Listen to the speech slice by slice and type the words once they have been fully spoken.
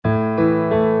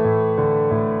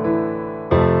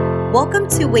Welcome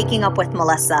to Waking Up with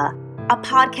Melissa, a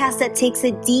podcast that takes a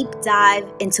deep dive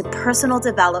into personal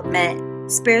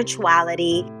development,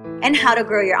 spirituality, and how to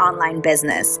grow your online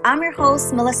business. I'm your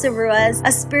host, Melissa Ruiz,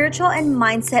 a spiritual and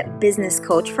mindset business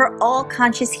coach for all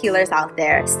conscious healers out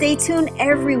there. Stay tuned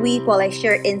every week while I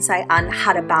share insight on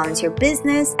how to balance your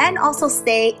business and also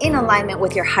stay in alignment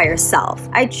with your higher self.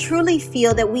 I truly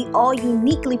feel that we all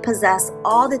uniquely possess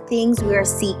all the things we are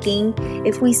seeking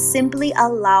if we simply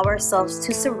allow ourselves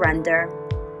to surrender,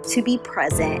 to be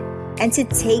present, and to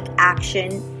take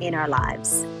action in our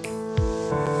lives.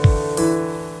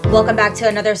 Welcome back to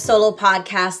another solo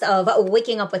podcast of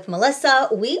Waking Up with Melissa.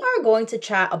 We are going to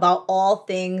chat about all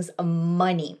things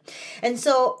money. And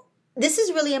so this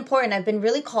is really important. I've been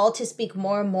really called to speak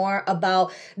more and more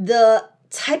about the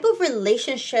type of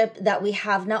relationship that we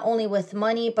have not only with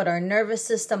money, but our nervous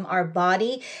system, our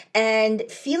body, and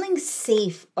feeling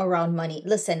safe around money.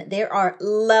 Listen, there are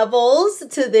levels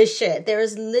to this shit. There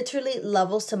is literally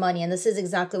levels to money. And this is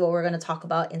exactly what we're going to talk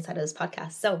about inside of this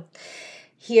podcast. So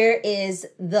here is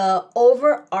the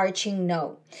overarching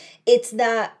note. It's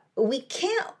that we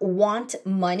can't want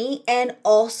money and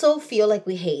also feel like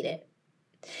we hate it.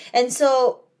 And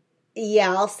so,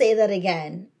 yeah, I'll say that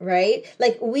again, right?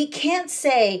 Like we can't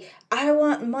say, I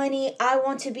want money, I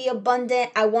want to be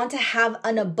abundant, I want to have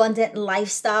an abundant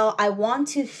lifestyle, I want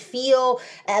to feel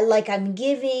like I'm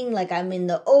giving, like I'm in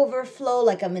the overflow,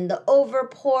 like I'm in the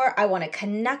overpour, I want to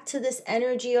connect to this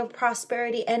energy of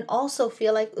prosperity and also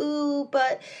feel like, ooh,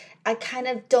 but I kind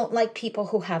of don't like people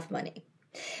who have money.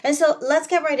 And so let's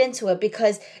get right into it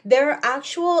because there are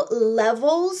actual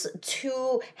levels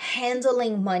to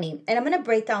handling money. And I'm going to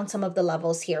break down some of the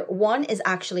levels here. One is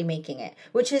actually making it,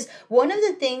 which is one of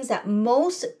the things that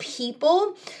most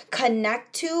people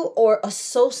connect to or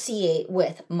associate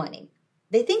with money.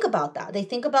 They think about that. They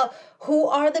think about who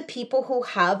are the people who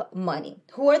have money?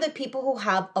 Who are the people who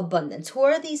have abundance? Who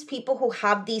are these people who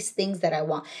have these things that I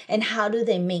want? And how do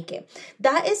they make it?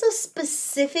 That is a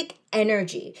specific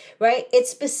energy, right? It's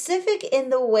specific in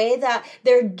the way that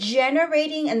they're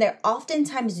generating and they're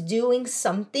oftentimes doing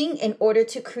something in order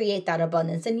to create that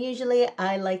abundance. And usually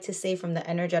I like to say from the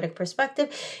energetic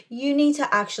perspective, you need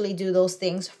to actually do those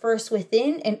things first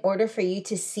within in order for you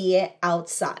to see it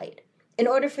outside. In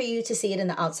order for you to see it in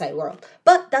the outside world.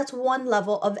 But that's one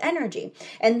level of energy.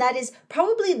 And that is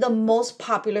probably the most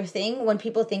popular thing when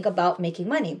people think about making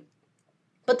money.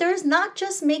 But there's not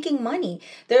just making money.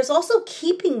 There's also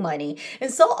keeping money.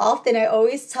 And so often I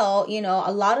always tell,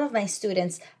 a lot of my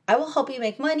students, I will help you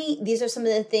make money. These are some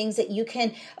of the things that you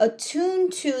can attune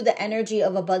to the energy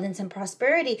of abundance and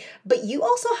prosperity, but you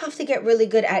also have to get really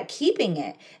good at keeping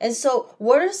it. And so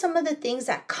what are some of the things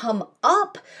that come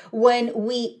up when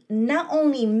we not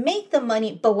only make the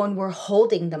money, but when we're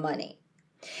holding the money?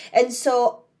 And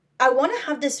so I want to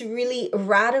have this really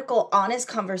radical, honest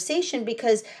conversation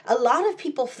because a lot of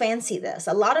people fancy this.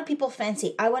 A lot of people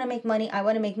fancy, I want to make money, I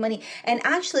want to make money. And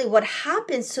actually what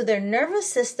happens to their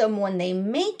nervous system when they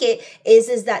make it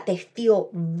is that they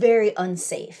feel very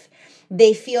unsafe.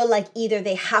 They feel like either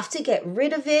they have to get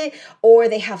rid of it or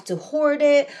they have to hoard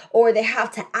it or they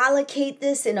have to allocate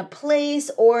this in a place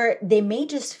or they may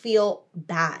just feel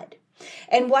bad.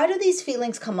 And why do these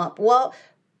feelings come up? Well,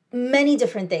 many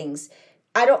different things.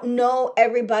 I don't know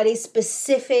everybody's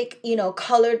specific,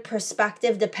 colored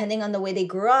perspective depending on the way they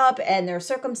grew up and their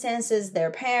circumstances,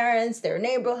 their parents, their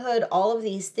neighborhood, all of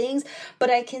these things. But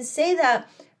I can say that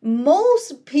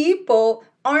most people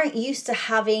aren't used to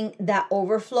having that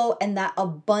overflow and that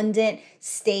abundant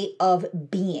state of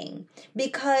being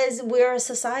because we're a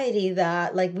society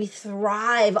that we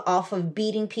thrive off of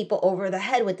beating people over the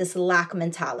head with this lack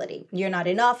mentality. You're not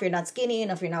enough. You're not skinny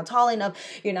enough. You're not tall enough.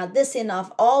 You're not this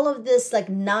enough. All of this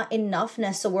not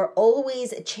enoughness. So we're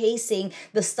always chasing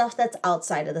the stuff that's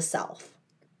outside of the self.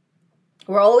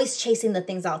 We're always chasing the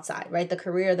things outside, right? The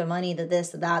career, the money, the this,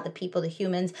 the that, the people, the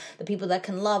humans, the people that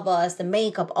can love us, the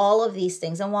makeup, all of these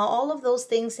things. And while all of those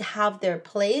things have their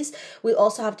place, we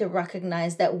also have to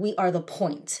recognize that we are the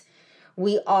point.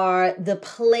 We are the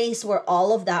place where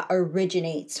all of that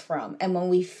originates from. And when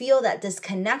we feel that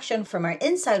disconnection from our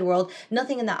inside world,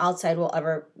 nothing in the outside will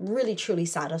ever really, truly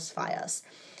satisfy us.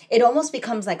 It almost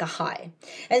becomes like a high.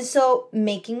 And so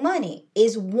making money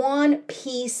is one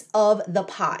piece of the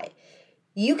pie.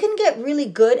 You can get really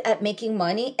good at making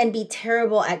money and be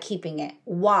terrible at keeping it.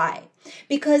 Why?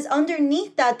 Because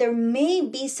underneath that, there may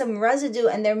be some residue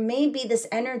and there may be this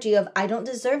energy of, I don't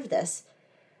deserve this.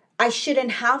 I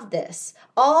shouldn't have this.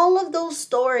 All of those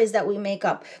stories that we make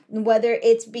up, whether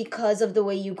it's because of the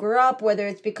way you grew up, whether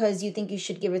it's because you think you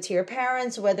should give it to your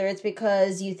parents, whether it's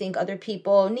because you think other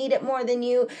people need it more than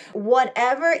you,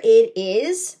 whatever it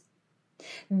is,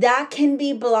 That can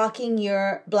be blocking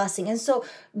your blessing. And so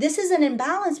this is an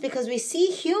imbalance because we see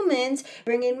humans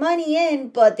bringing money in,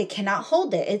 but they cannot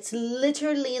hold it. It's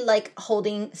literally like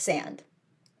holding sand.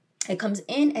 It comes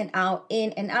in and out,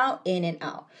 in and out, in and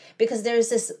out, because there's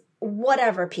this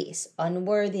whatever piece,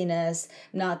 unworthiness,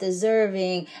 not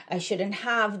deserving, I shouldn't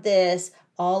have this,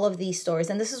 all of these stories.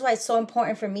 And this is why it's so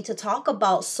important for me to talk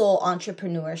about soul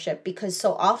entrepreneurship, because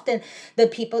so often the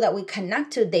people that we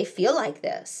connect to, they feel like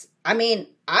this. I mean,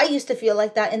 I used to feel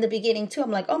like that in the beginning too. I'm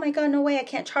like, oh my God, no way, I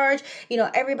can't charge.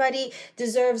 Everybody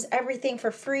deserves everything for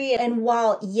free. And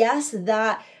while yes,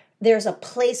 that there's a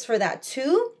place for that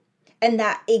too, and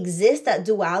that exists, that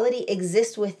duality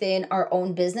exists within our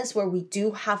own business where we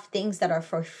do have things that are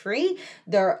for free.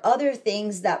 There are other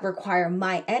things that require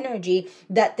my energy,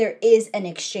 that there is an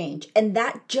exchange. And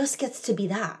that just gets to be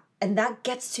that. And that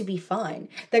gets to be fine.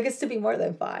 That gets to be more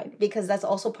than fine, because that's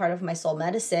also part of my soul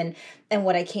medicine and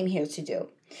what I came here to do.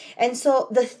 And so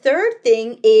the third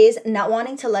thing is not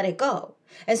wanting to let it go.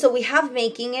 And so we have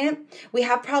making it, we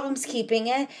have problems keeping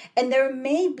it, and there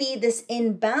may be this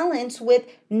imbalance with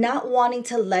not wanting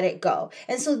to let it go.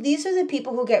 And so these are the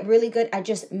people who get really good at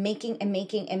just making and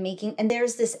making and making. And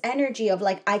there's this energy of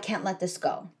like, I can't let this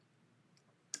go.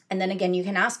 And then again, you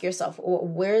can ask yourself,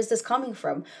 where is this coming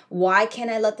from? Why can't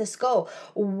I let this go?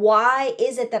 Why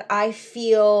is it that I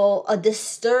feel a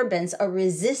disturbance, a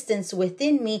resistance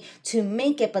within me to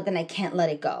make it, but then I can't let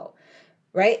it go?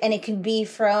 Right? And it can be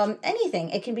from anything.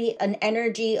 It can be an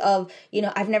energy of,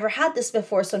 I've never had this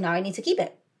before, so now I need to keep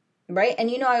it. Right? And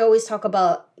I always talk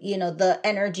about, the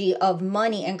energy of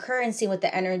money and currency with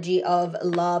the energy of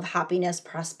love, happiness,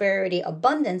 prosperity,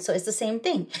 abundance. So it's the same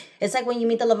thing. It's like when you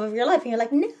meet the love of your life and you're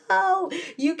like, no,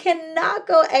 you cannot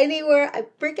go anywhere. I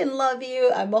freaking love you.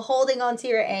 I'm holding onto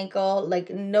your ankle.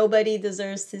 Like nobody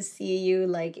deserves to see you.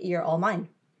 Like you're all mine.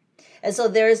 And so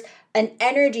there's an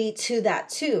energy to that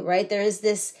too, right? There is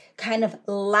this kind of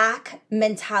lack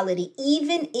mentality,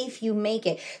 even if you make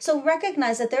it. So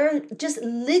recognize that there are just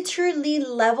literally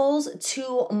levels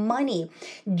to money.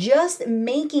 Just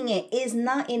making it is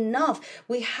not enough.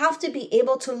 We have to be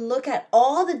able to look at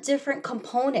all the different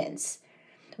components.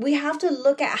 We have to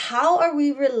look at how are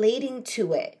we relating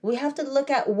to it. We have to look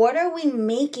at what are we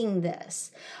making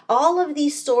this. All of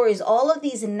these stories, all of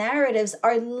these narratives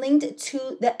are linked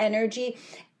to the energy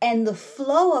and the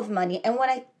flow of money. And what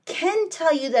I can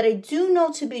tell you that I do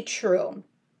know to be true,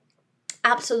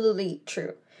 absolutely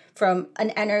true, from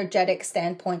an energetic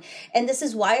standpoint. And this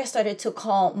is why I started to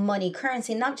call money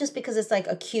currency, not just because it's like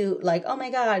a cute, like, oh my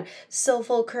God,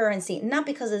 soulful currency. Not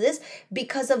because of this,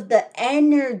 because of the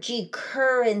energy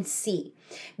currency.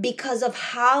 Because of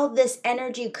how this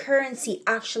energy currency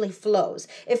actually flows.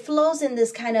 It flows in this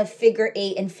kind of figure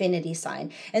 8 infinity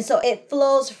sign. And so it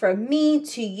flows from me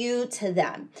to you to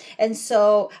them. And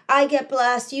so I get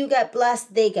blessed, you get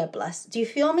blessed, they get blessed. Do you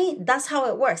feel me? That's how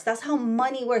it works. That's how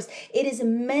money works. It is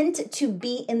meant to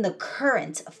be in the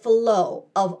current flow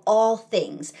of all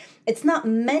things. It's not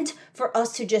meant for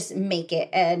us to just make it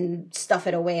and stuff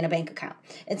it away in a bank account.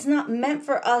 It's not meant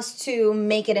for us to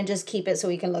make it and just keep it so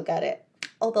we can look at it.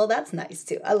 Although that's nice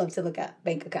too. I love to look at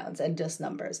bank accounts and just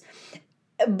numbers.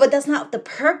 But that's not the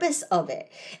purpose of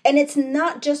it. And it's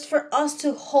not just for us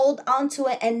to hold on to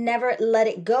it and never let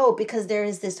it go because there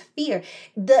is this fear.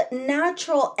 The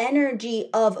natural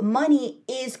energy of money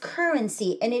is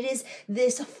currency, and it is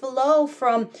this flow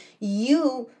from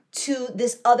you to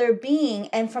this other being,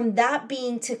 and from that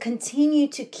being to continue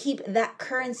to keep that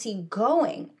currency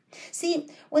going. See,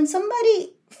 when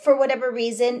somebody, for whatever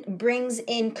reason, brings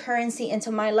in currency into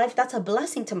my life, that's a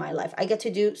blessing to my life. I get to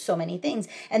do so many things.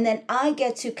 And then I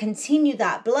get to continue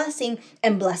that blessing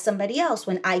and bless somebody else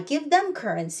when I give them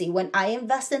currency, when I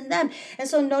invest in them. And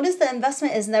so notice the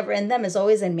investment is never in them, it's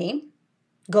always in me.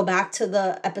 Go back to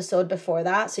the episode before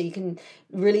that so you can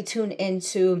really tune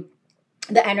into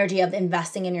the energy of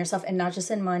investing in yourself, and not just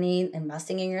in money,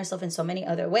 investing in yourself in so many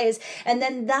other ways. And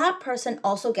then that person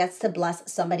also gets to bless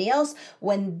somebody else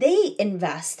when they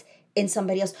invest in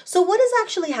somebody else. So what is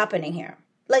actually happening here?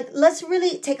 Like, let's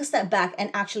really take a step back and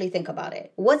actually think about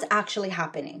it. What's actually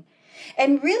happening?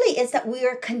 And really it's that we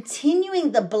are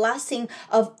continuing the blessing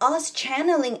of us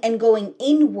channeling and going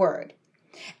inward.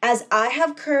 As I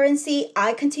have currency,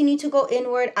 I continue to go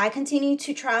inward. I continue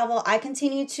to travel. I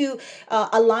continue to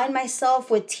align myself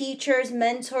with teachers,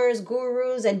 mentors,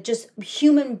 gurus, and just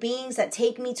human beings that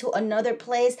take me to another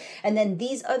place. And then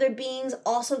these other beings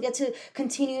also get to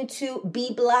continue to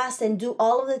be blessed and do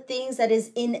all of the things that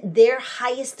is in their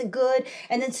highest good.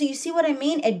 And then so you see what I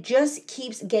mean? It just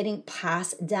keeps getting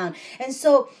passed down. And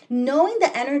so knowing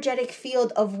the energetic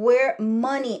field of where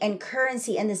money and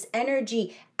currency and this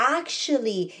energy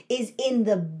actually is in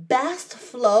the best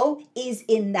flow is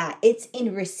in that. It's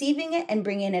in receiving it and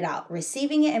bringing it out,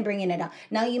 receiving it and bringing it out.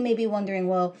 Now you may be wondering,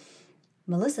 well,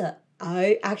 Melissa,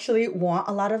 I actually want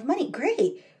a lot of money.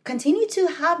 Great. Continue to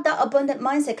have that abundant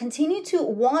mindset. Continue to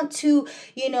want to,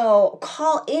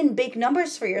 call in big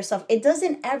numbers for yourself. It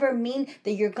doesn't ever mean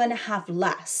that you're going to have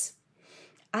less.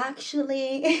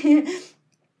 Actually,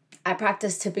 I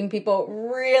practice tipping people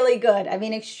really good. I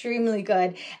mean, extremely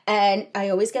good. And I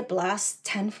always get blessed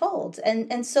tenfold.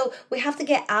 And so we have to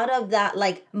get out of that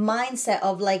mindset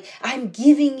of I'm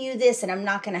giving you this and I'm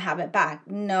not going to have it back.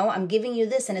 No, I'm giving you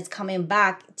this and it's coming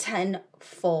back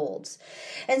tenfold.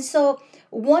 And so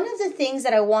one of the things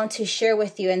that I want to share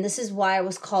with you, and this is why I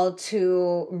was called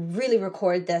to really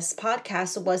record this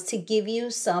podcast, was to give you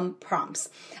some prompts.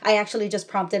 I actually just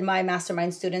prompted my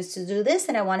mastermind students to do this,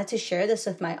 and I wanted to share this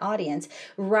with my audience.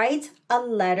 Write a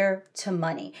letter to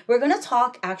money. We're going to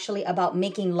talk actually about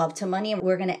making love to money, and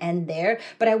we're going to end there.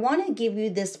 But I want to give you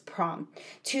this prompt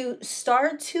to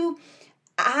start to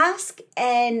ask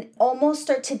and almost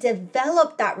start to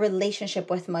develop that relationship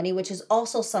with money, which is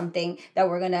also something that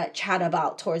we're going to chat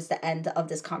about towards the end of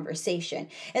this conversation.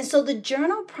 And so the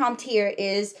journal prompt here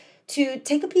is to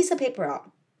take a piece of paper out,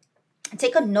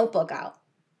 take a notebook out.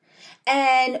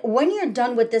 And when you're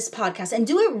done with this podcast, and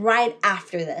do it right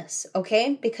after this,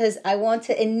 okay? Because I want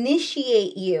to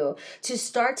initiate you to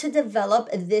start to develop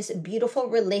this beautiful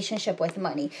relationship with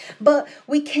money. But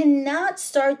we cannot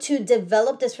start to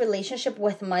develop this relationship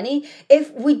with money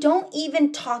if we don't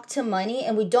even talk to money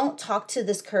and we don't talk to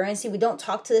this currency, we don't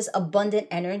talk to this abundant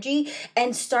energy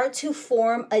and start to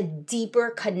form a deeper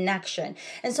connection.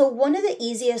 And so one of the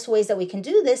easiest ways that we can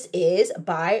do this is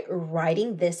by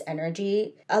writing this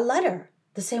energy a letter.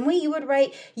 The same way you would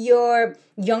write your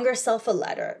younger self a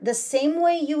letter, the same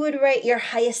way you would write your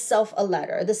highest self a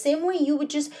letter, the same way you would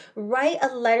just write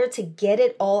a letter to get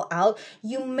it all out.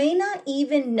 You may not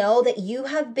even know that you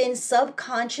have been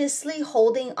subconsciously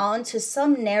holding on to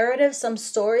some narrative, some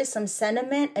story, some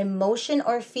sentiment, emotion,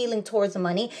 or feeling towards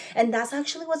money, and that's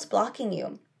actually what's blocking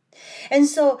you. And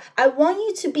so I want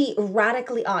you to be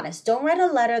radically honest. Don't write a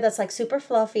letter that's super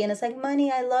fluffy and it's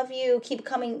money, I love you, keep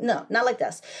coming. No, not like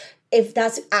this. If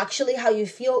that's actually how you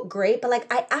feel, great. But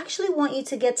I actually want you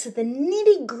to get to the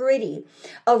nitty gritty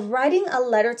of writing a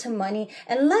letter to money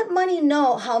and let money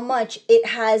know how much it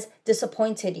has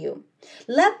disappointed you.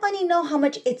 Let money know how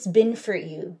much it's been for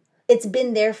you. It's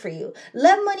been there for you.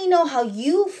 Let money know how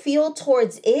you feel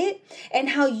towards it and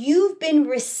how you've been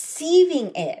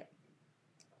receiving it.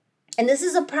 And this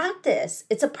is a practice.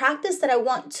 It's a practice that I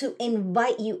want to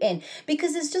invite you in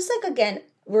because it's just again,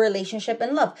 relationship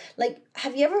and love.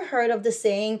 Have you ever heard of the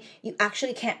saying, you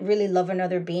actually can't really love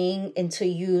another being until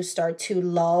you start to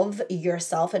love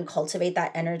yourself and cultivate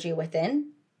that energy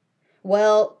within?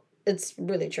 Well, it's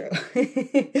really true.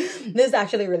 This is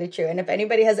actually really true. And if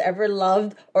anybody has ever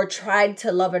loved or tried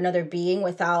to love another being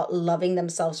without loving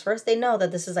themselves first, they know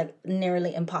that this is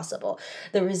nearly impossible.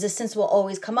 The resistance will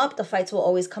always come up. The fights will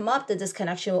always come up. The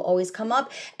disconnection will always come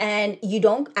up. And you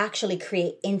don't actually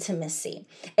create intimacy.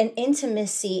 And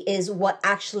intimacy is what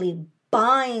actually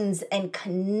binds and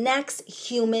connects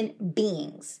human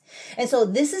beings. And so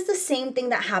this is the same thing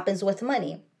that happens with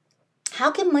money. How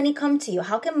can money come to you?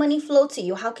 How can money flow to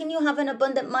you? How can you have an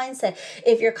abundant mindset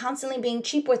if you're constantly being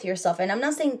cheap with yourself? And I'm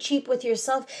not saying cheap with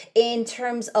yourself in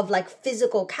terms of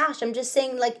physical cash. I'm just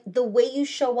saying the way you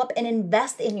show up and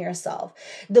invest in yourself,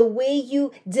 the way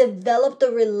you develop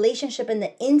the relationship and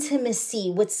the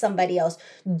intimacy with somebody else.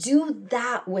 Do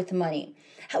that with money.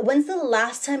 When's the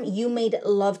last time you made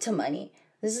love to money?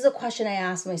 This is a question I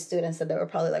asked my students and they were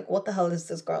probably what the hell is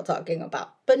this girl talking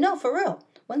about? But no, for real.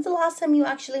 When's the last time you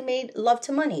actually made love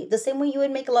to money? The same way you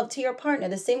would make love to your partner,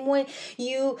 the same way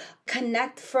you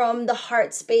connect from the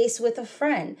heart space with a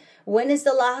friend. When is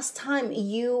the last time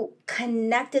you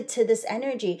connected to this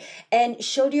energy and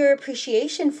showed your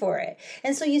appreciation for it?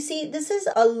 And so you see, this is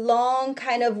a long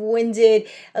kind of winded,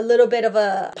 a little bit of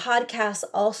a podcast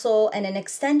also and an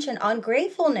extension on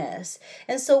gratefulness.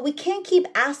 And so we can't keep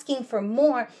asking for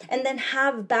more and then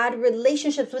have bad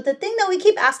relationships with the thing that we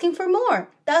keep asking for more.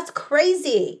 That's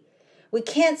crazy. We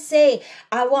can't say,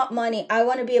 I want money, I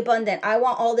want to be abundant, I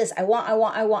want all this, I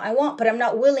want, but I'm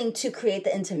not willing to create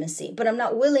the intimacy, but I'm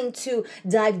not willing to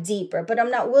dive deeper, but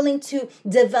I'm not willing to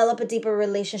develop a deeper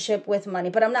relationship with money,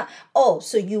 but I'm not,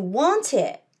 so you want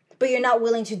it, but you're not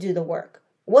willing to do the work.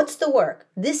 What's the work?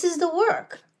 This is the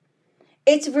work.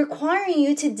 It's requiring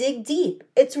you to dig deep.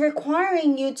 It's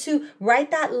requiring you to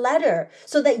write that letter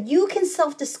so that you can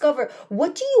self-discover,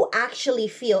 what do you actually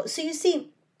feel? So you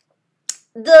see,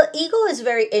 the ego is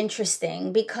very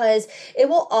interesting because it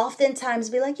will oftentimes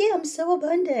be like, yeah, I'm so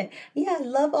abundant. Yeah, I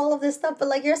love all of this stuff. But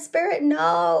like your spirit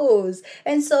knows.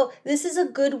 And so this is a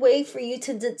good way for you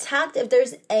to detect if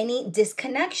there's any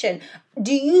disconnection.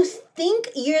 Do you think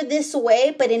you're this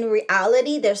way, but in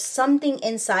reality, there's something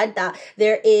inside that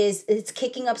it's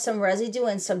kicking up some residue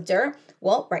and some dirt?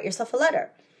 Well, write yourself a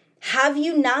letter. Have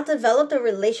you not developed a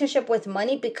relationship with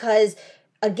money because,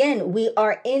 again, we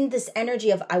are in this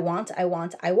energy of I want,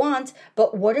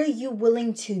 but what are you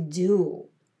willing to do?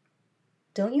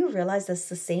 Don't you realize that's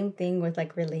the same thing with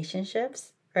like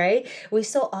relationships, right? We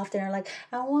so often are like,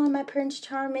 I want my Prince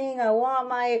Charming, I want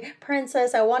my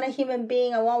princess, I want a human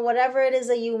being, I want whatever it is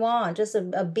that you want, just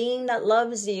a being that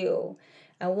loves you.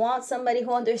 I want somebody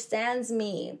who understands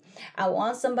me. I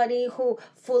want somebody who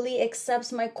fully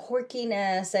accepts my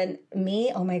quirkiness. And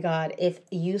me, oh my God, if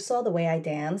you saw the way I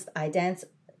dance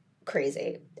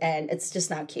crazy and it's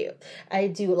just not cute. I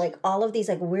do like all of these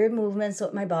like weird movements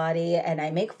with my body and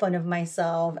I make fun of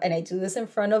myself and I do this in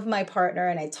front of my partner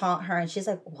and I taunt her and she's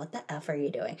like, what the F are you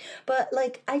doing? But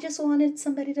like, I just wanted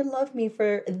somebody to love me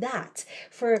for that,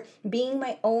 for being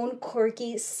my own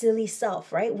quirky, silly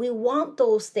self, right? We want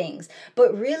those things,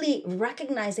 but really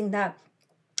recognizing that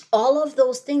all of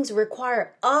those things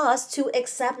require us to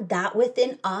accept that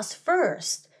within us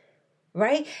first,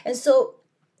 right? And so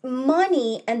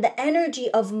money and the energy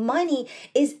of money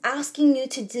is asking you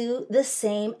to do the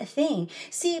same thing.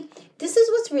 See, this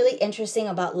is what's really interesting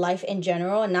about life in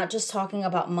general, and not just talking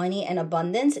about money and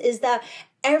abundance, is that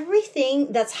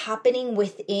everything that's happening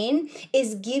within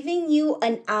is giving you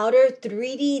an outer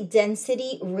 3D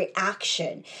density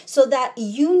reaction so that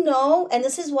you know, and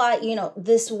this is why,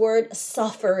 this word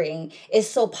suffering is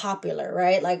so popular,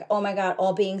 right? Like, oh my God,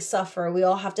 all beings suffer. We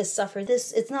all have to suffer.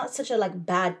 This, it's not such a like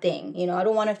bad thing. I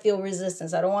don't want to feel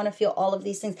resistance. I don't want to feel all of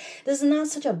these things. This is not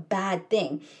such a bad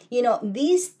thing.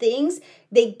 These things,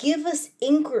 they give us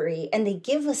inquiry and they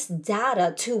give us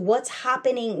data to what's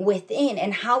happening within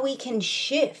and how we can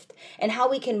shift and how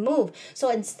we can move. So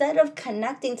instead of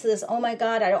connecting to this, oh my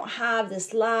God, I don't have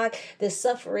this lack, this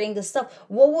suffering, this stuff,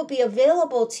 what would be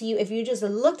available to you if you just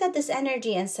looked at this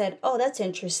energy and said, oh, that's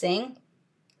interesting.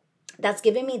 That's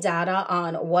giving me data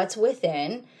on what's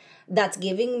within. That's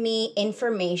giving me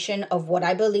information of what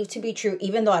I believe to be true,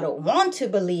 even though I don't want to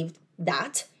believe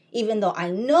that. Even though I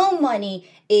know money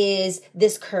is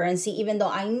this currency, even though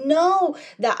I know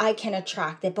that I can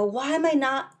attract it, but why am I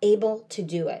not able to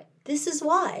do it? This is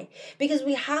why. Because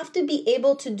we have to be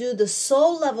able to do the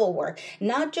soul level work,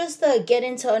 not just the get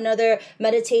into another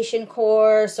meditation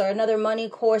course or another money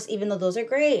course, even though those are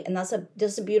great. And that's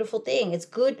a beautiful thing. It's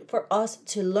good for us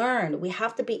to learn. We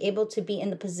have to be able to be in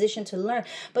the position to learn.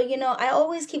 But I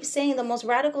always keep saying the most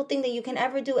radical thing that you can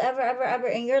ever do, ever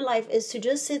in your life is to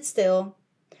just sit still,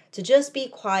 to just be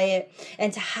quiet,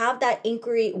 and to have that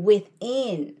inquiry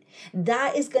within.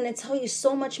 That is going to tell you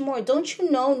so much more. Don't you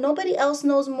know nobody else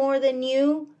knows more than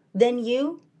you?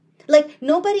 Like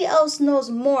nobody else knows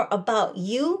more about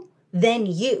you than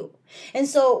you. And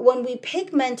so when we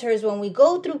pick mentors, when we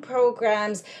go through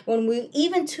programs, when we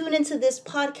even tune into this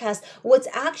podcast, what's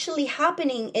actually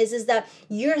happening is that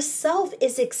yourself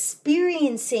is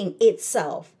experiencing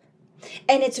itself.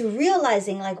 And it's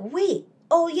realizing like, wait,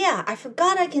 oh yeah, I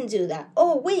forgot I can do that.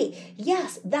 Oh wait,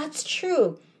 yes, that's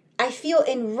true. I feel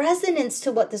in resonance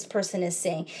to what this person is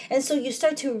saying. And so you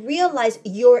start to realize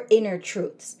your inner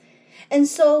truths. And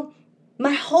so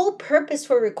my whole purpose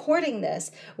for recording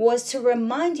this was to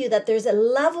remind you that there's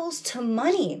levels to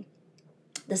money,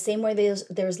 the same way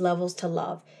there's levels to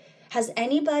love. Has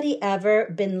anybody ever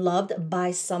been loved by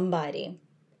somebody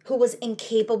who was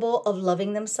incapable of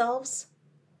loving themselves?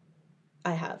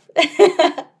 I have.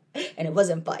 And it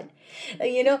wasn't fun,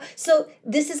 So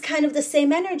this is kind of the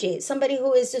same energy. Somebody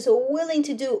who is just willing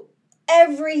to do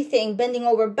everything, bending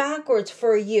over backwards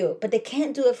for you, but they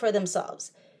can't do it for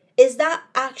themselves. Is that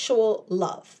actual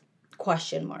love?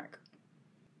 Question mark.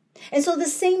 And so the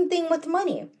same thing with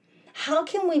money. How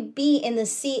can we be in the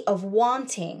seat of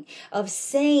wanting, of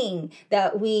saying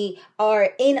that we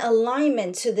are in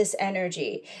alignment to this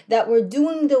energy, that we're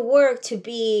doing the work to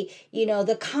be,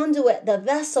 the conduit, the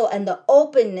vessel, and the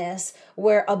openness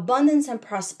where abundance and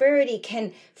prosperity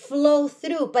can flow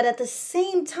through, but at the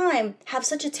same time have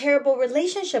such a terrible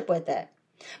relationship with it?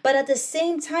 But at the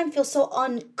same time feel so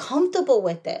uncomfortable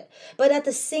with it, but at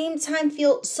the same time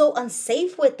feel so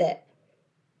unsafe with it.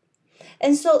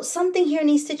 And so something here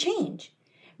needs to change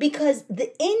because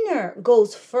the inner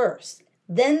goes first.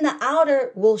 then the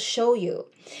outer will show you.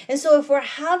 And so if we're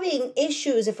having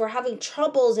issues, if we're having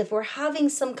troubles, if we're having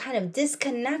some kind of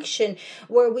disconnection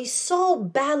where we so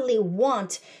badly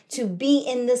want to be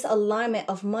in this alignment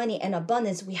of money and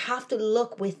abundance, we have to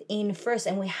look within first,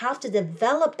 and we have to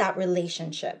develop that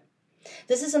relationship.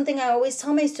 This is something I always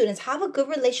tell my students: have a good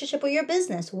relationship with your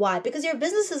business. Why? Because your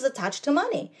business is attached to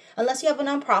money. Unless you have a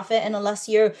nonprofit and unless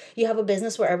you have a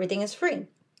business where everything is free,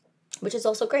 which is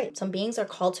also great. Some beings are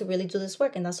called to really do this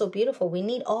work, and that's so beautiful. We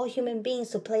need all human beings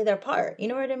to play their part. You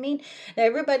know what I mean?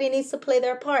 Everybody needs to play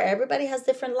their part. Everybody has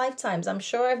different lifetimes. I'm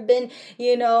sure I've been,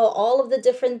 all of the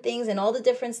different things and all the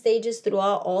different stages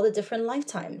throughout all the different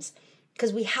lifetimes,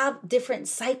 because we have different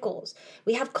cycles.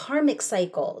 We have karmic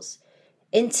cycles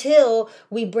until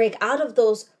we break out of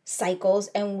those cycles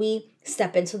and we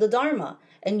step into the Dharma.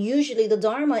 And usually the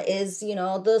Dharma is,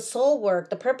 the soul work,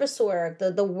 the purpose work,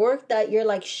 the work that you're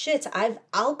like, shit, I've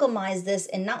alchemized this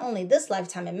in not only this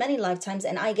lifetime, in many lifetimes,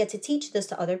 and I get to teach this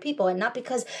to other people. And not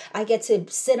because I get to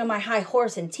sit on my high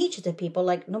horse and teach it to people,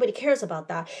 like nobody cares about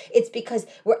that. It's because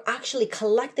we're actually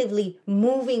collectively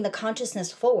moving the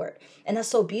consciousness forward. And that's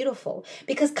so beautiful,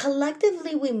 because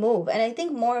collectively we move. And I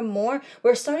think more and more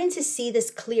we're starting to see this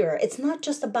clearer. It's not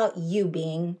just about you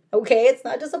being, okay? It's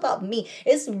not just about me.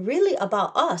 It's really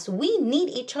about us. We need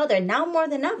each other now more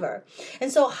than ever.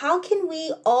 And so how can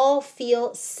we all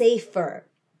feel safer?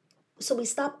 So we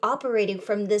stop operating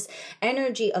from this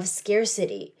energy of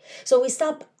scarcity. So we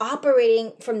stop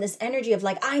operating from this energy of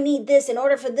like, I need this in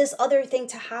order for this other thing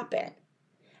to happen.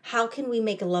 How can we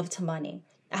make love to money?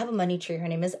 I have a money tree. Her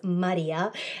name is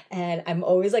Maria, and I'm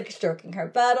always like stroking her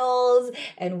petals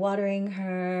and watering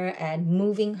her and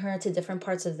moving her to different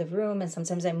parts of the room. And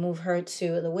sometimes I move her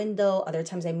to the window. Other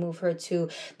times I move her to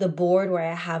the board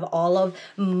where I have all of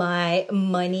my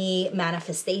money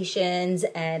manifestations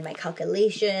and my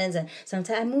calculations. And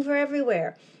sometimes I move her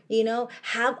everywhere.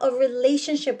 Have a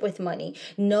relationship with money.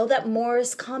 Know that more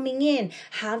is coming in.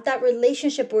 Have that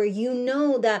relationship where you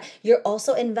know that you're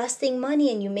also investing money,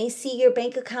 and you may see your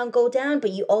bank account go down,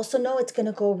 but you also know it's going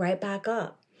to go right back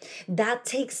up. That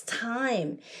takes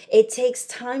time. It takes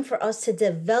time for us to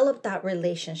develop that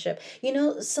relationship.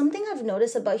 Something I've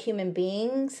noticed about human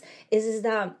beings is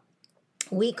that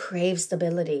we crave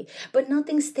stability, but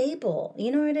nothing's stable.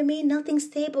 You know what I mean? Nothing's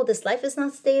stable. This life is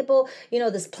not stable.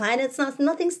 This planet's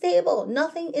nothing stable.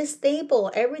 Nothing is stable.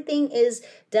 Everything is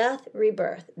death,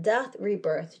 rebirth,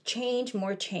 change,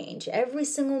 more change. Every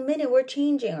single minute we're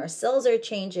changing. Our cells are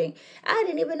changing. I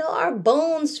didn't even know our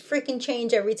bones freaking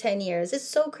change every 10 years. It's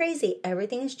so crazy.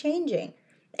 Everything is changing.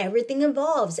 Everything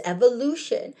evolves.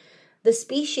 Evolution. The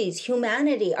species,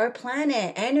 humanity, our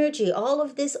planet, energy, all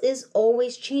of this is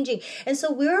always changing. And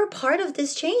so we're a part of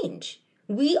this change.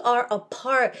 We are a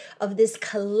part of this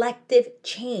collective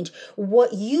change.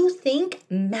 What you think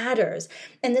matters.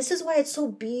 And this is why it's so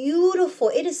beautiful.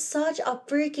 It is such a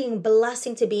freaking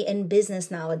blessing to be in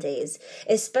business nowadays,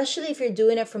 especially if you're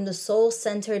doing it from the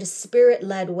soul-centered,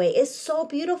 spirit-led way. It's so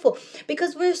beautiful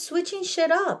because we're switching shit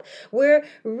up. We're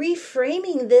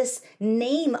reframing this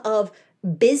name of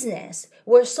business,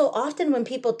 where so often when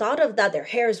people thought of that, their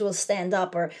hairs will stand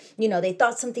up, or they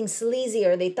thought something sleazy,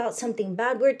 or they thought something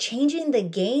bad. We're changing the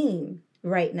game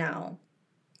right now.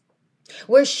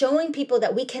 We're showing people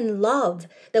that we can love,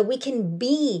 that we can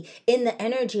be in the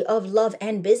energy of love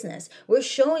and business. We're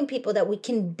showing people that we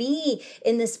can be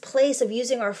in this place of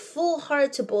using our full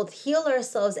heart to both heal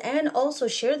ourselves and also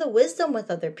share the wisdom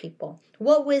with other people.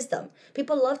 What wisdom?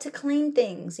 People love to claim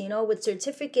things, with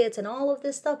certificates and all of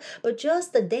this stuff, but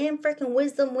just the damn freaking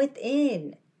wisdom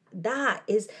within. That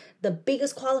is the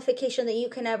biggest qualification that you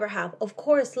can ever have. Of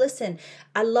course, listen,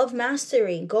 I love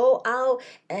mastery. Go out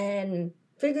and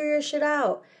figure your shit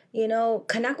out.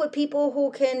 Connect with people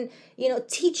who can,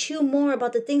 teach you more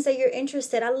about the things that you're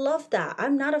interested. I love that.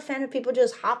 I'm not a fan of people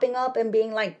just hopping up and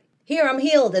being like, here, I'm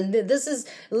healed, and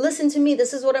listen to me,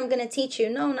 this is what I'm going to teach you.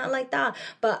 No, not like that.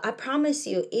 But I promise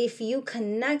you, if you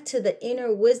connect to the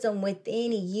inner wisdom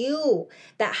within you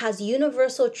that has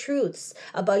universal truths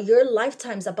about your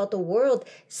lifetimes, about the world,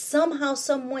 somehow,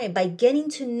 some way, by getting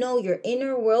to know your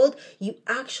inner world, you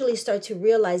actually start to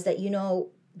realize that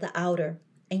the outer.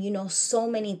 And so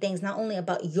many things, not only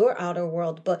about your outer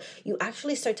world, but you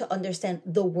actually start to understand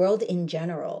the world in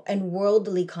general and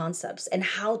worldly concepts and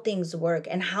how things work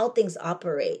and how things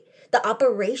operate. The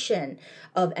operation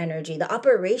of energy, the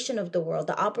operation of the world,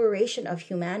 the operation of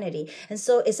humanity. And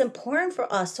so it's important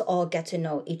for us to all get to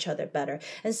know each other better.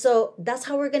 And so that's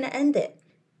how we're going to end it.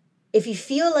 If you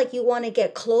feel like you want to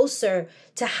get closer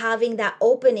to having that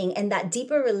opening and that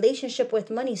deeper relationship with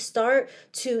money, start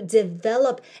to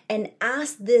develop and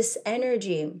ask this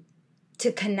energy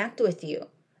to connect with you.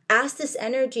 Ask this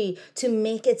energy to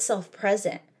make itself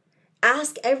present.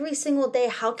 Ask every single day,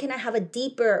 how can I have a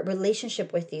deeper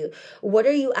relationship with you? What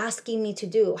are you asking me to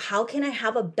do? How can I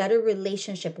have a better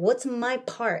relationship? What's my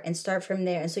part? And start from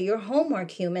there. And so your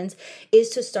homework, humans, is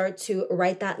to start to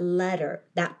write that letter,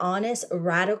 that honest,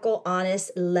 radical, honest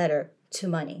letter to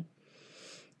money.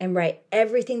 And write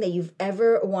everything that you've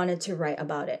ever wanted to write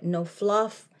about it. No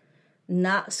fluff,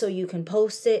 not so you can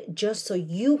post it, just so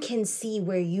you can see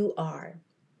where you are.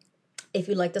 If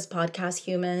you like this podcast,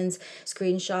 humans,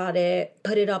 screenshot it,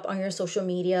 put it up on your social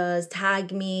medias,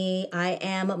 tag me. I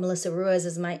am Melissa Ruiz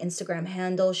is my Instagram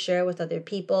handle. Share with other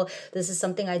people. This is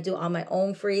something I do on my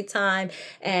own free time.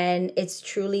 And it's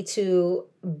truly to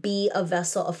be a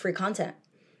vessel of free content.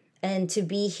 And to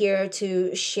be here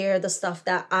to share the stuff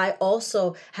that I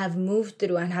also have moved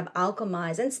through and have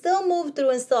alchemized and still move through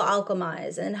and still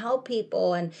alchemize and help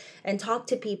people and talk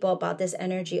to people about this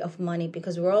energy of money,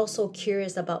 because we're all so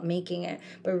curious about making it.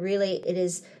 But really, it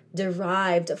is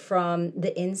derived from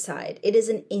the inside. It is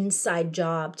an inside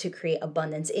job to create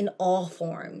abundance in all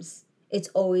forms. It's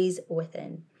always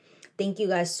within. Thank you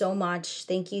guys so much.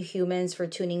 Thank you, humans, for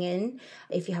tuning in.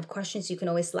 If you have questions, you can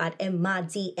always slide in my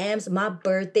DMs. My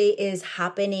birthday is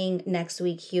happening next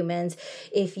week, humans.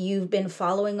 If you've been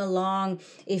following along,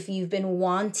 if you've been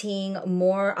wanting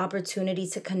more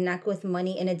opportunities to connect with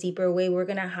money in a deeper way, we're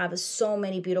going to have so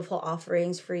many beautiful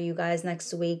offerings for you guys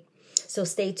next week. So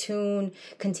stay tuned.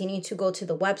 Continue to go to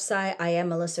the website. I am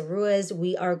Melissa Ruiz.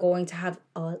 We are going to have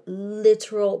a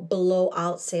literal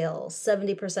blowout sale,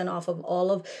 70% off of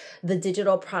all of the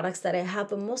digital products that I have.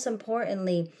 But most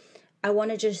importantly, I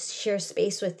want to just share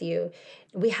space with you.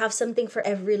 We have something for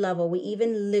every level. We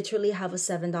even literally have a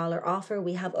 $7 offer.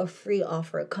 We have a free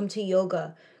offer. Come to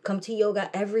yoga. Come to yoga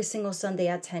every single Sunday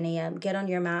at 10 a.m. Get on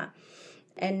your mat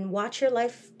and watch your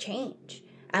life change.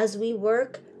 As we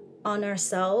work on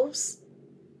ourselves,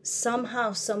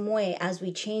 somehow, some way, as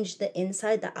we change the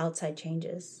inside, the outside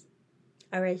changes.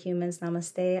 All right, humans,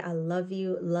 namaste. I love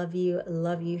you, love you,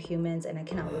 love you, humans, and I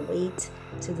cannot wait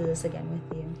to do this again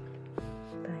with you.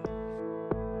 Bye.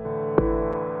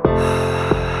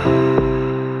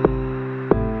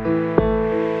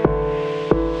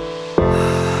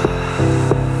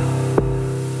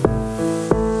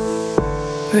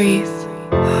 Breathe.